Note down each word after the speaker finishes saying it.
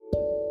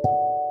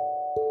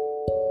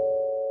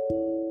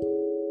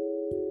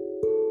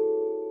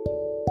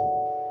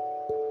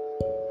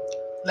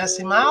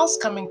Leslie Miles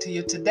coming to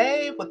you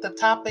today with the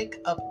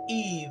topic of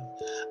Eve.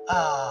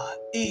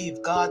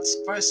 Eve, God's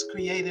first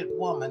created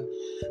woman.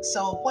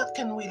 So, what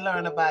can we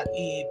learn about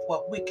Eve?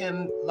 What we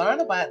can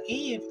learn about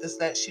Eve is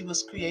that she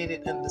was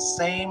created in the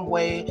same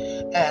way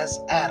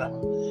as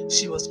Adam.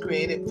 She was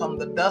created from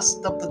the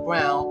dust of the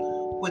ground,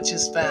 which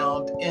is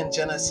found in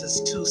Genesis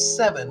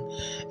 2:7.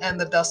 And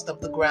the dust of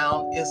the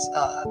ground is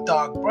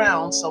dark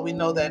brown, so we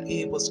know that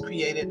Eve was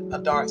created a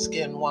dark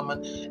skinned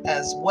woman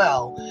as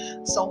well.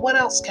 So, what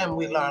else can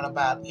we learn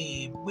about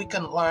Eve? We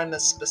can learn the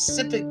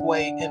specific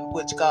way in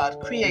which God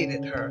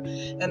created her.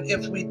 And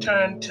if we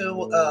turn to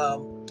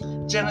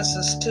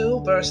Genesis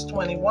 2, verse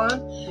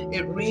 21,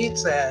 it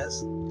reads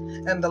as,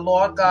 "And the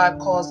Lord God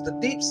caused a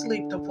deep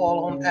sleep to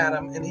fall on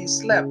Adam, and he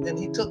slept, and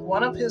he took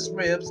one of his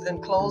ribs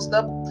and closed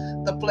up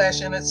the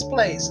flesh in its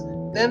place.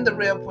 Then the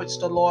rib which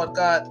the Lord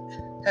God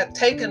had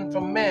taken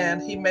from man,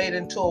 he made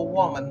into a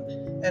woman,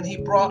 and he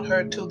brought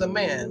her to the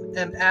man.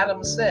 And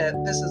Adam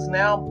said, This is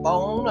now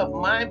bone of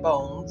my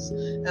bones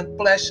and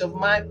flesh of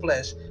my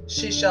flesh.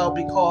 She shall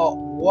be called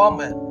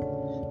woman,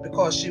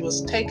 because she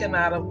was taken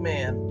out of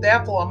man.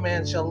 Therefore, a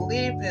man shall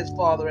leave his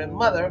father and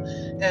mother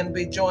and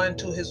be joined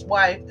to his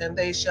wife, and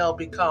they shall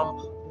become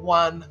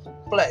one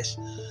flesh."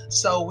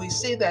 So we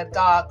see that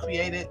God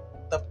created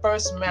the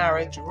first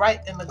marriage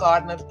right in the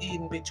Garden of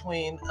Eden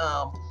between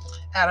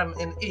Adam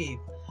and Eve.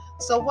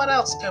 So, what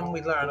else can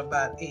we learn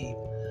about Eve?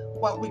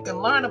 What we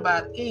can learn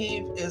about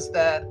Eve is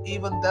that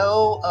even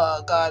though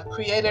God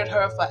created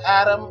her for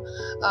Adam,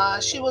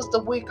 she was the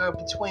weaker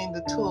between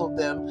the two of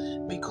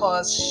them,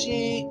 because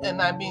she,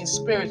 and I mean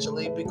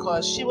spiritually,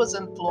 because she was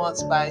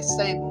influenced by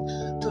Satan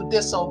to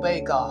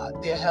disobey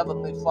God, their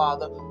heavenly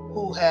Father,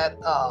 who had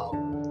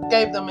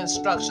gave them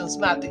instructions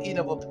not to eat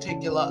of a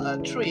particular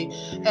tree,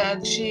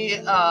 and she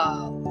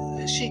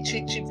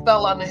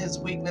fell under his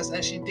weakness,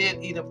 and she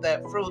did eat of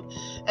that fruit,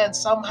 and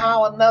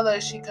somehow or another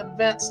she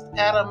convinced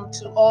Adam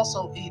to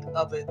also eat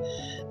of it,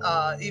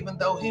 even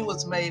though he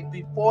was made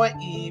before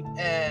Eve,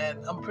 and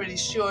I'm pretty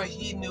sure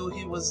he knew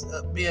he was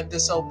being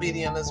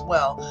disobedient as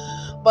well.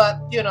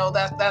 But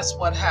that's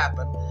what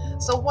happened.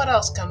 So what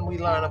else can we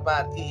learn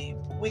about Eve?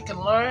 We can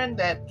learn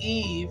that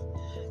Eve,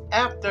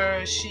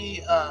 after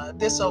she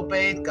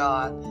disobeyed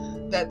God,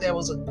 that there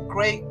was a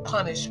great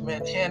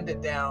punishment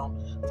handed down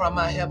from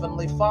our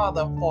Heavenly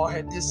Father for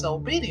her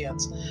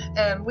disobedience.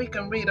 And we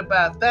can read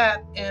about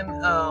that in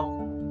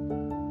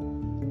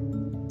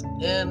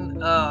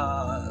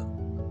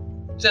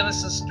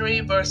Genesis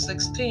 3, verse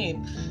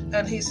 16.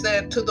 And he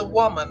said to the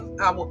woman,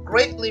 "I will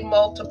greatly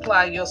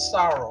multiply your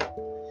sorrow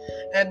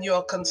and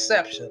your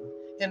conception.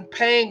 In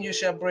pain you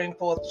shall bring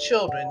forth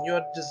children.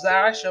 Your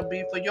desire shall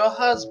be for your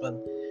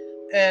husband,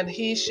 and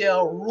he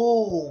shall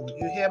rule."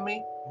 You hear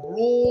me?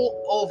 Rule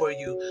over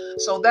you.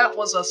 So that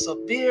was a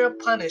severe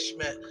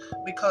punishment,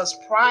 because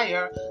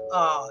prior,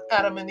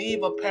 Adam and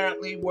Eve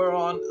apparently were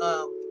on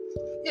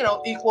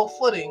equal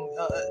footing.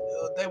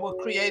 They were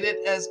created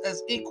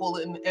as equal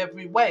in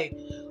every way.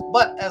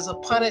 But as a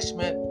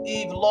punishment,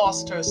 Eve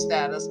lost her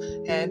status,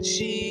 and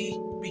she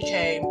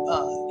became,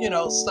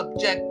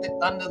 subjected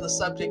under the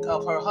subject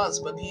of her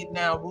husband. He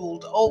now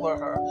ruled over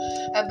her.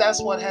 And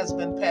that's what has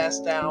been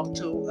passed down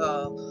to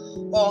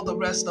all the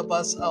rest of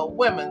us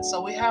women.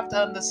 So we have to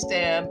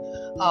understand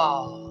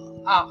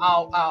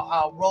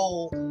our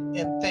role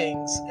in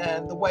things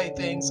and the way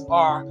things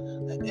are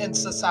in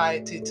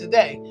society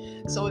today.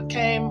 So it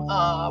came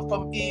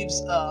from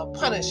Eve's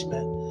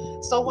punishment.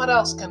 So what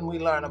else can we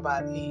learn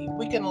about Eve?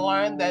 We can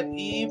learn that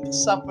Eve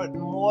suffered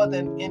more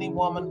than any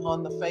woman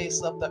on the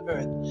face of the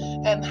earth.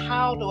 And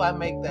how do I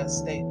make that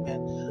statement?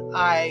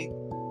 I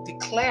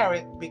declare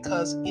it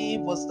because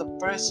Eve was the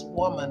first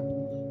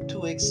woman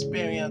to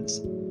experience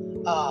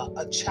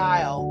a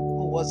child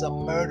who was a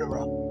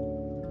murderer.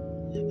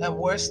 And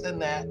worse than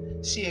that,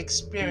 she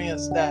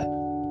experienced that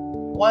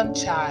one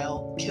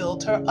child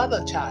killed her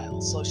other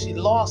child. So she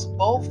lost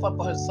both of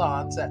her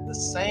sons at the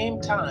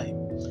same time.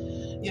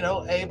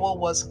 Abel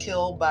was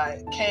killed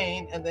by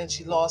Cain, and then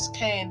she lost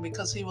Cain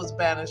because he was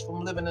banished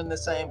from living in the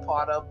same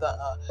part of the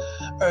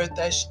earth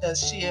as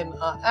she and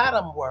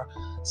Adam were.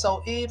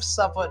 So Eve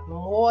suffered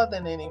more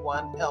than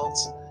anyone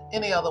else,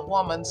 any other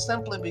woman,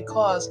 simply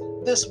because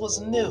this was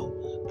new.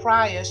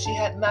 Prior, she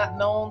had not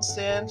known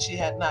sin, she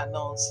had not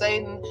known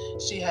Satan,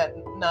 she had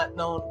not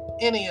known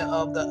any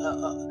of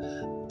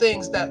the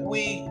things that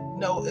we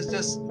know is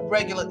just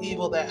regular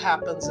evil that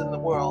happens in the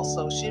world.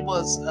 So she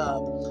was,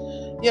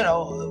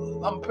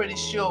 I'm pretty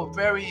sure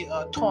very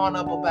torn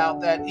up about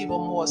that, even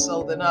more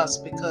so than us,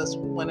 because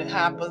when it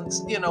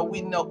happens, we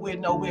know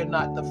we're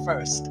not the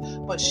first,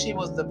 but she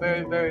was the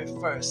very, very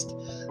first.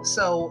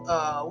 So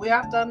we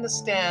have to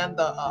understand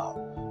the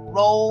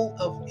role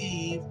of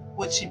Eve,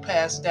 which she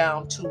passed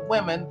down to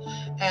women,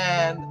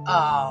 and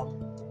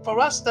for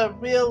us to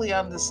really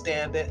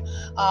understand it,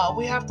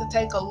 we have to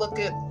take a look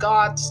at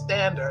God's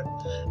standard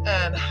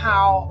and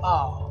how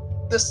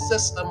this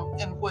system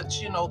in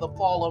which, the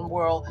fallen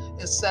world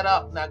is set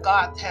up. Now,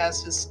 God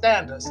has his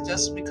standards.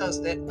 Just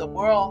because the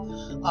world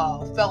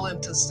fell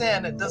into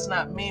sin, it does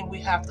not mean we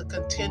have to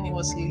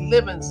continuously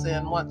live in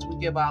sin once we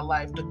give our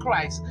life to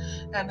Christ.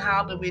 And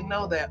how do we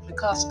know that?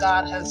 Because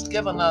God has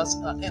given us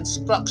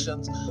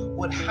instructions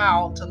with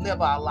how to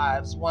live our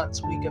lives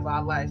once we give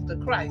our life to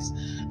Christ.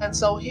 And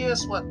so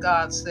here's what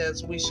God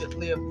says we should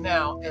live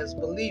now as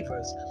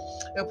believers.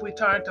 If we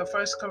turn to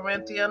 1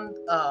 Corinthians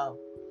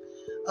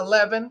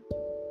 11,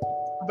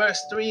 verse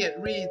 3, it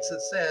reads,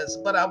 it says,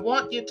 "But I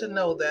want you to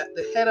know that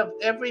the head of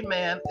every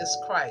man is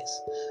Christ.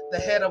 The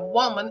head of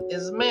woman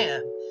is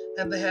man,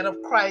 and the head of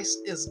Christ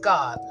is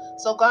God."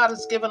 So God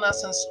has given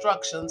us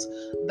instructions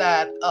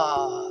that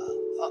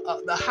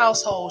the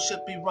household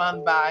should be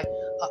run by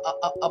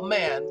a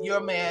man,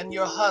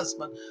 your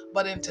husband.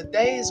 But in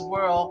today's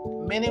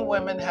world, many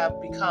women have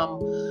become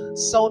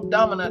so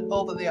dominant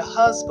over their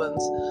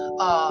husbands,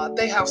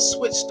 they have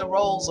switched the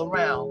roles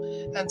around.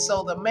 And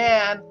so the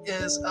man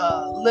is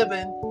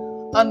living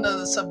under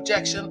the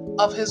subjection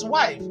of his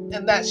wife,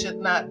 and that should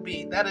not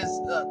be. That is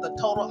the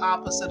total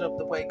opposite of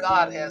the way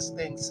God has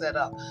things set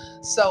up.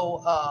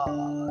 So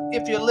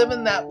if you're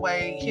living that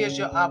way, here's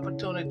your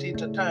opportunity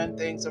to turn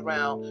things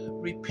around.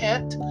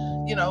 Repent,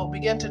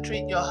 begin to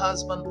treat your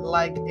husband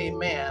like a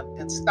man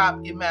and stop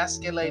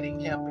emasculating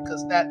him,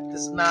 because that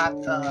does not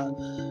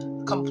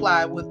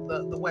comply with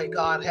the way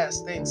God has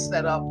things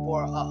set up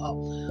for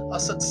a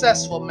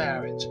successful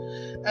marriage.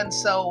 And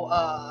so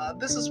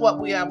this is what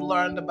we have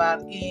learned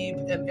about Eve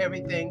and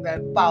everything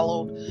that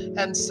followed.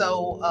 And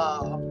so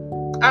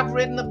I've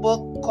written a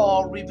book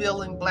called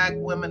Revealing Black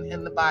Women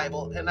in the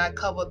Bible, and I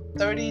covered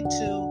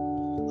 32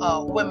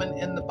 women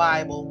in the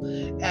Bible.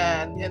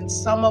 And in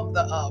some of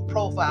the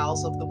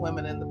profiles of the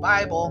women in the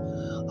Bible,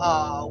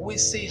 we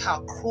see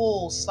how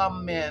cruel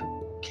some men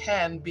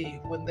can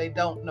be when they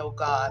don't know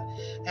God.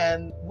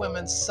 And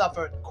women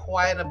suffered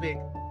quite a bit,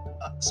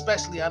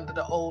 especially under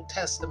the Old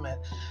Testament.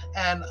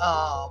 And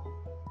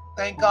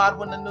thank God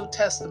when the New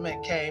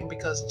Testament came,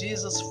 because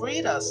Jesus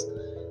freed us.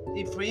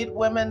 He freed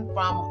women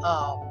from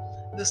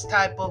this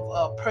type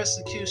of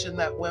persecution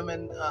that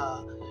women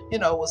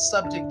was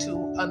subject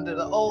to under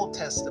the Old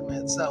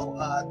Testament. So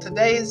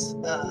today's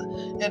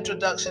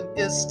introduction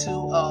is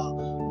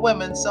to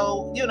women.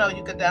 So, you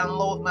could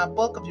download my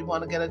book if you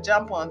want to get a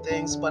jump on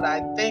things. But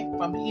I think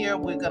from here,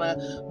 we're going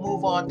to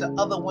move on to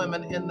other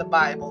women in the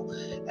Bible.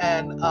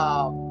 And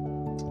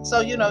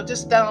so,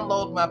 just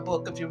download my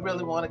book if you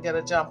really want to get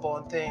a jump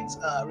on things,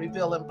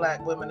 Revealing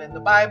Black Women in the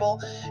Bible.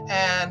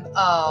 And,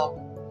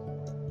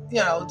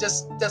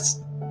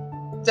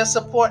 just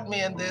support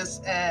me in this,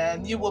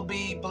 and you will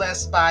be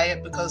blessed by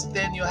it, because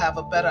then you'll have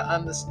a better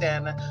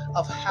understanding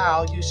of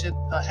how you should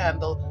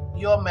handle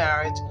your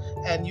marriage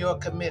and your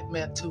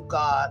commitment to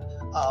God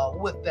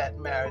with that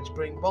marriage.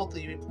 Bring both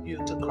of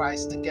you to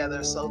Christ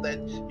together, so that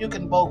you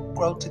can both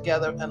grow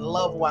together and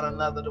love one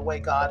another the way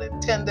God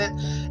intended,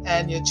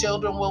 and your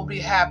children will be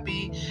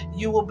happy,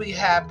 you will be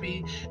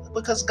happy,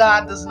 because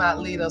God does not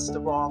lead us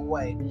the wrong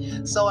way.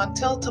 So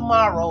until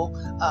tomorrow,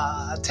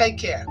 take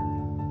care.